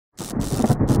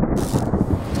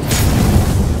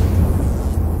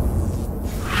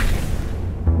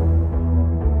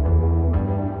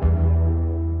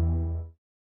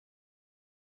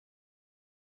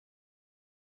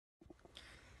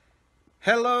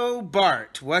Hello,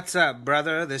 Bart. What's up,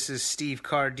 brother? This is Steve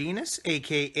Cardenas,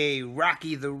 aka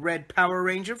Rocky the Red Power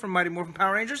Ranger from Mighty Morphin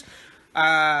Power Rangers.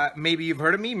 Maybe you've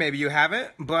heard of me, maybe you haven't.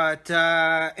 But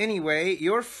anyway,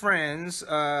 your friends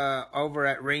over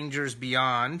at Rangers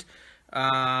Beyond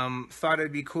thought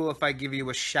it'd be cool if I give you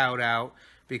a shout out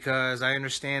because I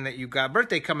understand that you got a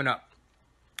birthday coming up.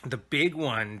 The big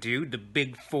one, dude. The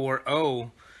big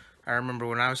 4-0. I remember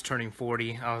when I was turning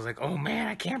 40, I was like, oh man,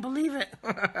 I can't believe it.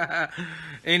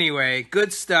 Anyway,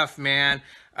 good stuff, man.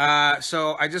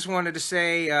 So I just wanted to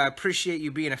say, appreciate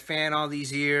you being a fan all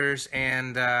these years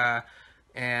and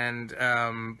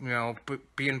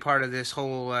being part of this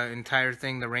whole entire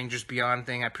thing, the Rangers Beyond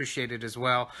thing. I appreciate it as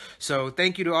well. So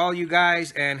thank you to all you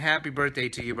guys and happy birthday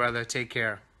to you, brother. Take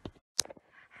care.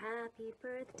 Happy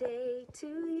birthday to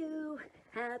you.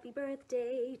 Happy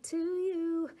birthday to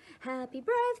you. Happy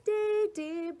birthday,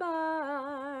 dear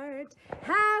Bart.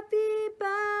 Happy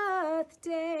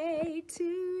birthday to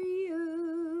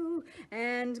you.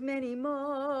 And many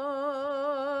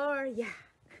more. Yeah.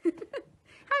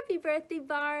 Happy birthday,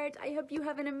 Bart. I hope you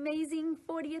have an amazing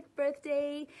 40th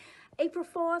birthday. April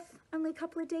 4th, only a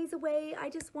couple of days away. I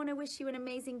just want to wish you an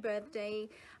amazing birthday.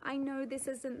 I know this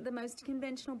isn't the most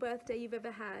conventional birthday you've ever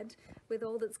had with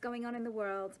all that's going on in the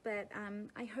world, but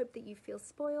I hope that you feel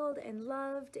spoiled and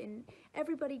loved, and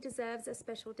everybody deserves a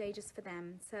special day just for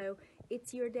them. So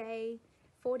it's your day.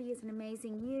 40 is an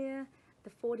amazing year.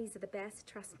 The 40s are the best,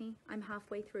 trust me. I'm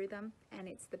halfway through them, and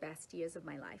it's the best years of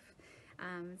my life.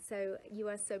 So you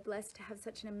are so blessed to have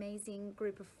such an amazing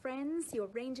group of friends. Your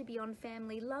Ranger Beyond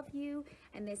family love you,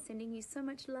 and they're sending you so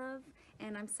much love.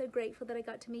 And I'm so grateful that I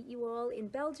got to meet you all in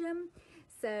Belgium.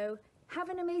 So have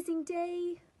an amazing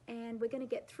day, and we're going to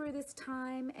get through this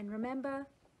time. And remember,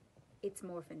 it's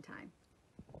morphin time.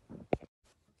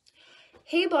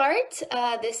 Hey Bart,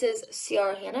 this is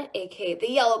Ciarra Hannah, aka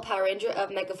the Yellow Power Ranger of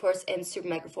Megaforce and Super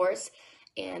Megaforce.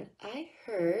 And I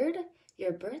heard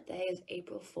your birthday is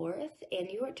April 4th, and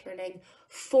you are turning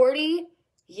 40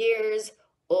 years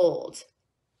old.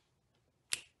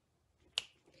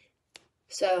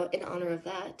 So, in honor of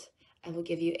that, I will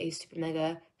give you a super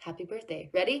mega happy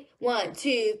birthday. Ready? 1,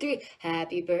 2, 3.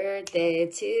 Happy birthday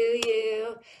to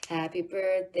you. Happy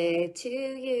birthday to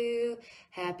you.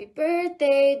 Happy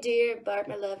birthday, dear Bart,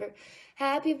 my lover.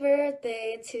 Happy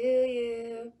birthday to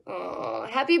you. Aw,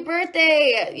 happy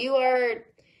birthday. You are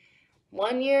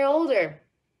 1 year older.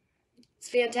 It's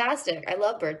fantastic. I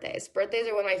love birthdays. Birthdays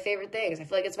are one of my favorite things. I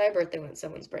feel like it's my birthday when it's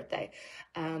someone's birthday.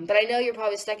 But I know you're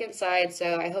probably stuck inside,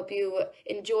 so I hope you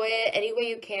enjoy it any way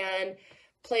you can.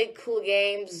 Play cool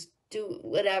games, do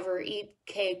whatever, eat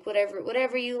cake,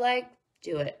 whatever you like,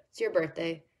 do it. It's your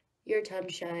birthday. Your time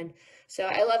to shine. So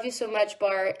I love you so much,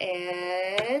 Bart,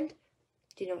 and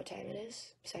do you know what time it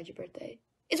is besides your birthday?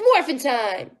 It's morphin'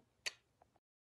 time!